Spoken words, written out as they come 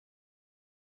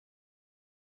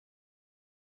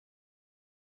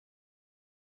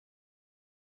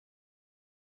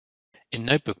In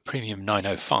Notebook Premium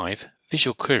 905,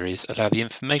 visual queries allow the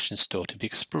information store to be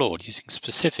explored using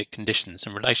specific conditions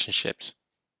and relationships.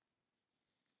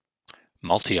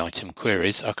 Multi-item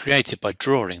queries are created by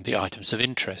drawing the items of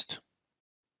interest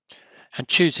and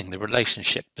choosing the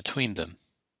relationship between them.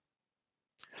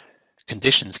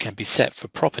 Conditions can be set for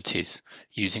properties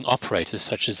using operators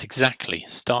such as exactly,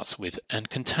 starts with, and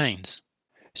contains.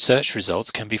 Search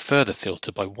results can be further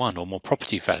filtered by one or more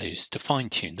property values to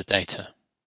fine-tune the data.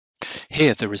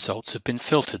 Here the results have been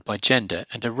filtered by gender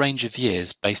and a range of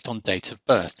years based on date of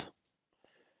birth.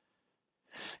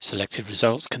 Selected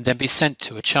results can then be sent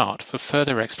to a chart for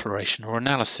further exploration or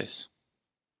analysis.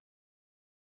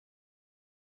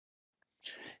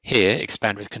 Here,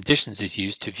 Expand with Conditions is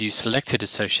used to view selected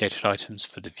associated items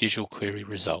for the visual query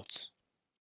results.